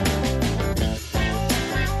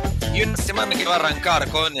Y una semana que va a arrancar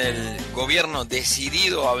con el gobierno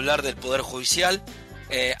decidido a hablar del Poder Judicial.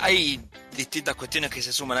 Hay distintas cuestiones que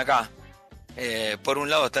se suman acá. Por un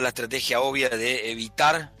lado está la estrategia obvia de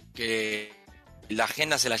evitar que la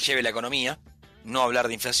agenda se la lleve la economía, no hablar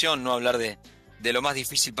de inflación, no hablar de lo más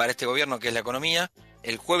difícil para este gobierno, que es la economía.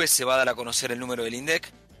 El jueves se va a dar a conocer el número del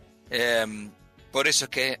INDEC. Por eso es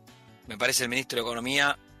que me parece el ministro de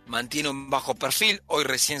Economía mantiene un bajo perfil. Hoy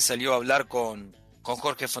recién salió a hablar con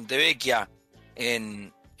Jorge Fontevecchia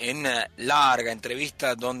en una larga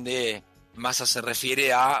entrevista donde Massa se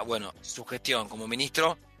refiere a, su gestión como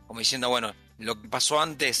ministro, como diciendo, lo que pasó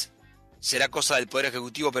antes será cosa del Poder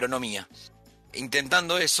Ejecutivo, pero no mía.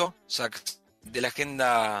 Intentando eso, de la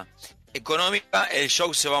agenda económica, el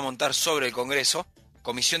show se va a montar sobre el Congreso,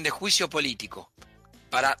 comisión de juicio político,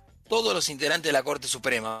 para todos los integrantes de la Corte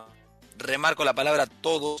Suprema. Remarco la palabra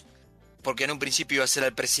todos, porque en un principio iba a ser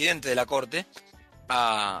el presidente de la Corte,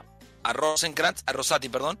 a Rosati,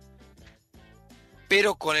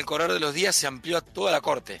 pero con el correr de los días se amplió a toda la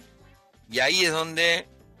Corte. Y ahí es donde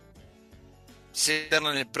se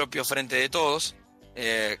interna en el propio frente de todos.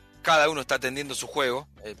 Cada uno está atendiendo su juego.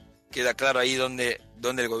 Queda claro ahí donde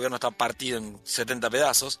el gobierno está partido en 70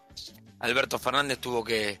 pedazos. Alberto Fernández tuvo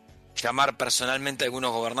que llamar personalmente a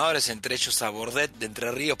algunos gobernadores, entre ellos a Bordet de Entre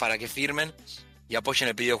Ríos, para que firmen y apoyen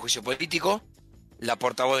el pedido de juicio político. La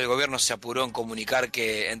portavoz del gobierno se apuró en comunicar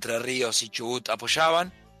que Entre Ríos y Chubut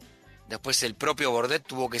apoyaban. Después el propio Bordet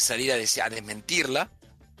tuvo que salir a desmentirla.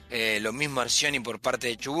 Lo mismo Arcioni por parte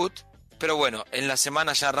de Chubut. Pero en la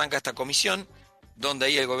semana ya arranca esta comisión, donde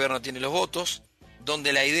ahí el gobierno tiene los votos,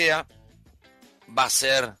 donde la idea va a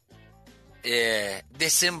ser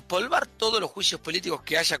desempolvar todos los juicios políticos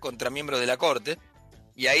que haya contra miembros de la Corte.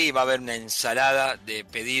 Y ahí va a haber una ensalada de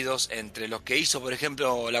pedidos entre los que hizo, por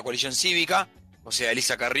ejemplo, la coalición cívica, o sea,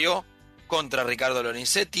 Elisa Carrió, contra Ricardo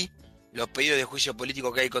Lorenzetti, los pedidos de juicio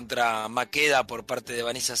político que hay contra Maqueda por parte de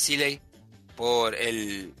Vanessa Siley por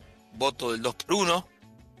el voto del 2-1,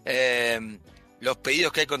 los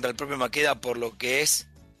pedidos que hay contra el propio Maqueda por lo que es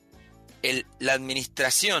la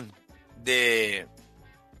administración de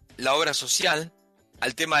la obra social.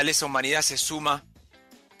 Al tema de lesa humanidad se suma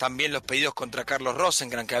también los pedidos contra Carlos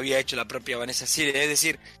Rosenkrantz que había hecho la propia Vanessa Siley. Es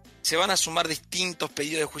decir, se van a sumar distintos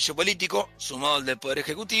pedidos de juicio político, sumado al del Poder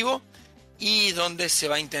Ejecutivo, y donde se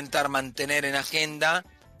va a intentar mantener en agenda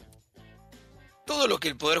todo lo que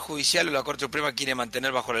el Poder Judicial o la Corte Suprema quiere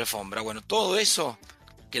mantener bajo la alfombra. Todo eso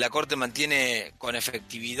que la Corte mantiene con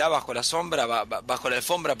efectividad bajo la alfombra,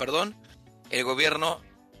 el gobierno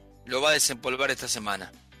lo va a desempolvar esta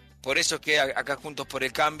semana. Por eso es que acá Juntos por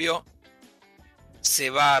el Cambio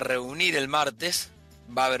se va a reunir el martes.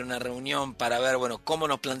 Va a haber una reunión para ver, cómo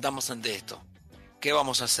nos plantamos ante esto. ¿Qué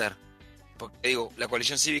vamos a hacer? Porque la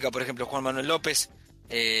coalición cívica, por ejemplo, Juan Manuel López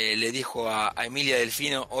le dijo a Emilia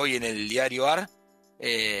Delfino hoy en el diario AR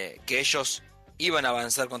que ellos iban a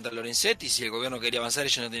avanzar contra Lorenzetti. Si el gobierno quería avanzar,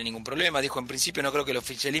 ellos no tienen ningún problema. Dijo, en principio no creo que el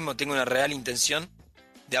oficialismo tenga una real intención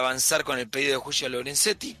de avanzar con el pedido de juicio a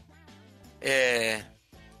Lorenzetti.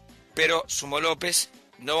 Pero, sumó López,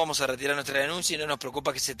 no vamos a retirar nuestra denuncia y no nos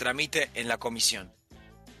preocupa que se tramite en la comisión.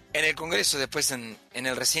 En el Congreso, después en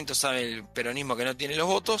el recinto, sabe el peronismo que no tiene los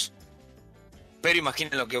votos, pero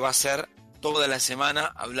imaginen lo que va a hacer toda la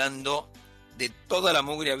semana hablando de toda la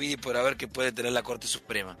mugre habida y por haber que puede tener la Corte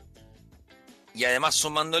Suprema. Y además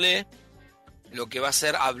sumándole lo que va a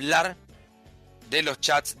ser hablar de los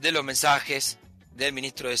chats, de los mensajes del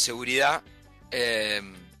ministro de Seguridad,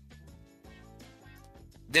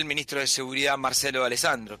 Marcelo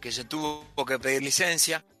Alessandro, que se tuvo que pedir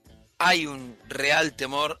licencia. Hay un real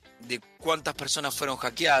temor de cuántas personas fueron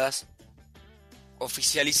hackeadas.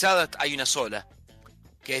 Oficializadas hay una sola,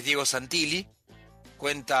 que es Diego Santilli.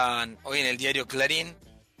 Cuentan hoy en el diario Clarín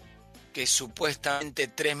que supuestamente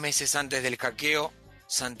 3 meses antes del hackeo,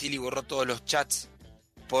 Santilli borró todos los chats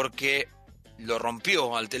porque lo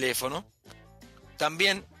rompió al teléfono.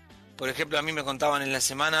 También, por ejemplo, a mí me contaban en la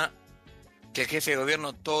semana que el jefe de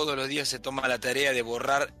gobierno todos los días se toma la tarea de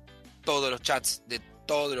borrar todos los chats de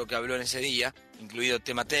todo lo que habló en ese día, incluido el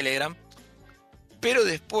tema Telegram. Pero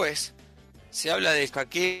después se habla del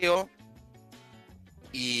hackeo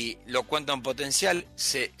y lo cuenta en potencial.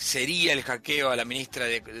 Sería el hackeo a la ministra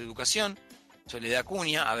de Educación, Soledad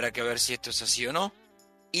Acuña. Habrá que ver si esto es así o no.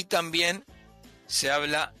 Y también se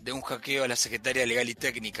habla de un hackeo a la secretaria legal y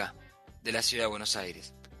técnica de la Ciudad de Buenos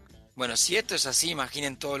Aires. Si esto es así,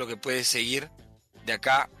 imaginen todo lo que puede seguir de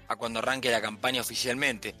acá a cuando arranque la campaña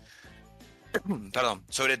oficialmente.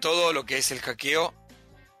 Sobre todo lo que es el hackeo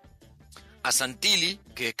a Santilli,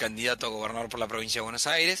 que es candidato a gobernador por la provincia de Buenos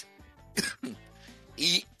Aires,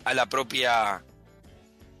 y a la propia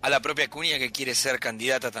a la propia Acuña, que quiere ser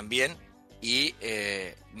candidata también, y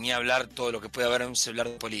ni hablar todo lo que puede haber en un celular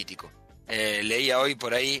político. Leía hoy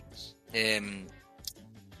por ahí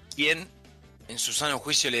quién en su sano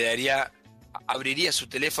juicio abriría su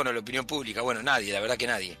teléfono a la opinión pública. Bueno, nadie, la verdad que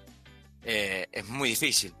nadie. Es muy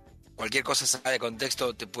difícil. Cualquier cosa sacada de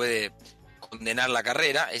contexto te puede condenar la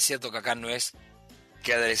carrera. Es cierto que acá no es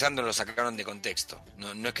que a Alessandro lo sacaron de contexto.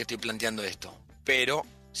 No es que estoy planteando esto. Pero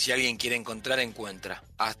si alguien quiere encontrar, encuentra.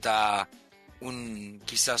 Hasta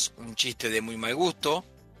quizás un chiste de muy mal gusto,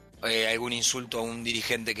 algún insulto a un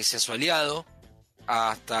dirigente que sea su aliado,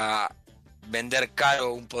 hasta vender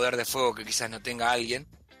caro un poder de fuego que quizás no tenga alguien,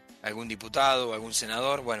 algún diputado o algún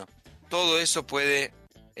senador. Bueno, todo eso puede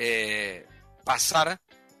pasar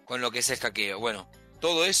con lo que es el hackeo. Bueno,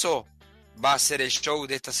 todo eso va a ser el show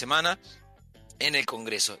de esta semana en el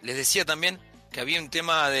Congreso. Les decía también que había un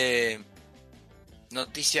tema de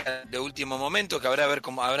noticia de último momento que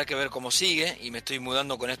habrá que ver cómo sigue, y me estoy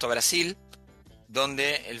mudando con esto a Brasil,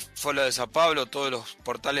 donde el Folha de Sao Paulo, todos los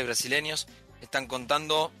portales brasileños están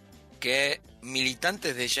contando que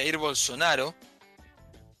militantes de Jair Bolsonaro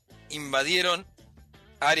invadieron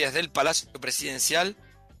áreas del Palacio Presidencial,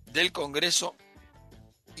 del Congreso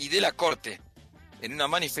y de la Corte en una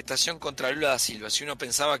manifestación contra Lula da Silva. Si uno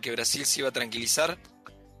pensaba que Brasil se iba a tranquilizar,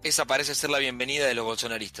 esa parece ser la bienvenida de los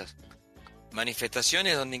bolsonaristas.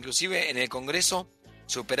 Manifestaciones donde inclusive en el Congreso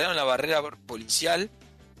superaron la barrera policial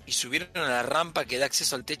y subieron a la rampa que da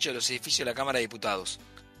acceso al techo de los edificios de la Cámara de Diputados.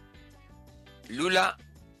 Lula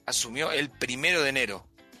asumió el 1 de enero.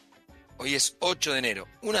 Hoy es 8 de enero.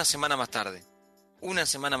 Una semana más tarde,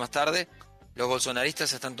 los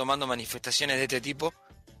bolsonaristas están tomando manifestaciones de este tipo,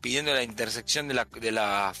 pidiendo la intersección de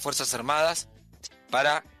las Fuerzas Armadas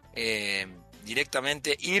para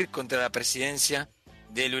directamente ir contra la presidencia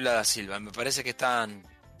de Lula da Silva. Me parece que están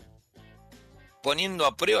poniendo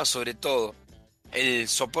a prueba sobre todo el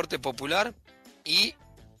soporte popular y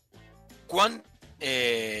cuán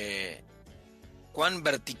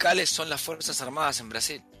verticales son las Fuerzas Armadas en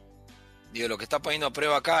Brasil. Digo, lo que está poniendo a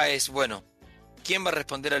prueba acá es, bueno, ¿quién va a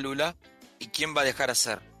responder a Lula y quién va a dejar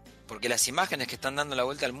hacer? Porque las imágenes que están dando la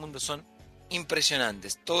vuelta al mundo son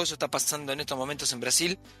impresionantes. Todo eso está pasando en estos momentos en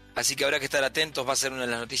Brasil, así que habrá que estar atentos. Va a ser una de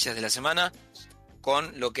las noticias de la semana,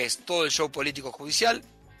 con lo que es todo el show político judicial,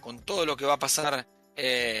 con todo lo que va a pasar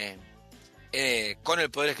con el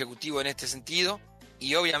Poder Ejecutivo en este sentido,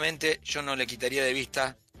 y obviamente yo no le quitaría de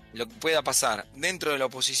vista lo que pueda pasar dentro de la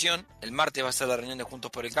oposición. El martes va a ser la reunión de Juntos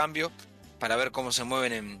por el Cambio, para ver cómo se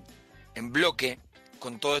mueven en bloque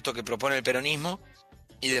con todo esto que propone el peronismo,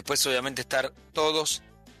 y después obviamente estar todos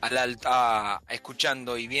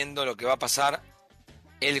escuchando y viendo lo que va a pasar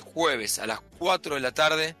el jueves a las 4 de la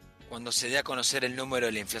tarde, cuando se dé a conocer el número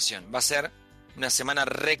de la inflación. Va a ser una semana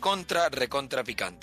recontra picante.